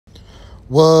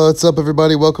What's up,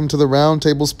 everybody? Welcome to the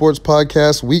Roundtable Sports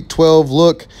Podcast, Week 12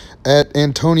 look at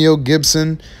Antonio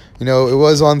Gibson. You know, it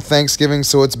was on Thanksgiving,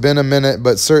 so it's been a minute,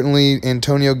 but certainly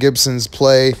Antonio Gibson's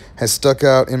play has stuck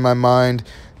out in my mind.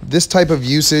 This type of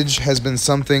usage has been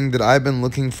something that I've been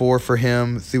looking for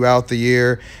him throughout the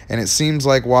year, and it seems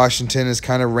like Washington has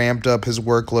kind of ramped up his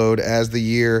workload as the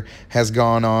year has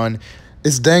gone on.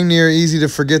 It's dang near easy to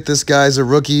forget this guy's a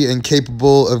rookie and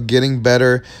capable of getting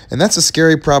better, and that's a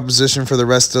scary proposition for the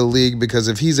rest of the league because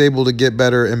if he's able to get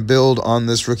better and build on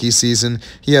this rookie season,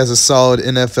 he has a solid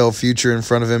NFL future in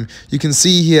front of him. You can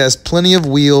see he has plenty of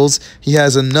wheels, he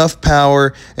has enough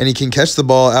power, and he can catch the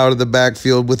ball out of the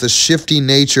backfield with a shifty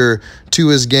nature to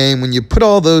his game. When you put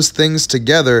all those things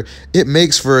together, it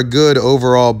makes for a good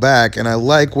overall back, and I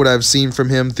like what I've seen from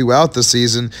him throughout the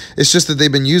season. It's just that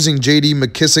they've been using J.D.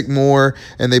 McKissick more,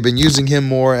 and they've been using him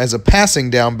more as a passing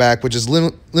down back, which has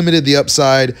limited the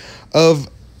upside of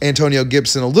Antonio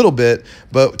Gibson a little bit,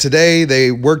 but today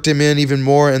they worked him in even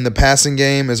more in the passing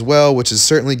game as well, which is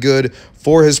certainly good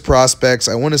for his prospects.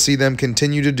 I want to see them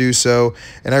continue to do so,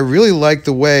 and I really like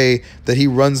the way that he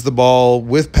runs the ball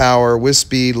with power, with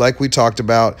speed, like we talked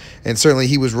about, and certainly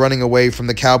he was running away from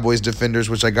the Cowboys defenders,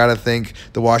 which I got to think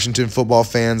the Washington football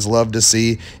fans love to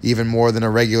see even more than a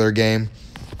regular game.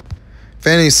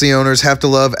 Fantasy owners have to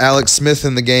love Alex Smith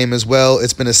in the game as well.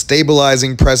 It's been a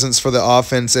stabilizing presence for the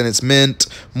offense, and it's meant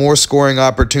more scoring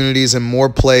opportunities and more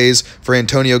plays for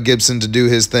Antonio Gibson to do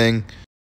his thing.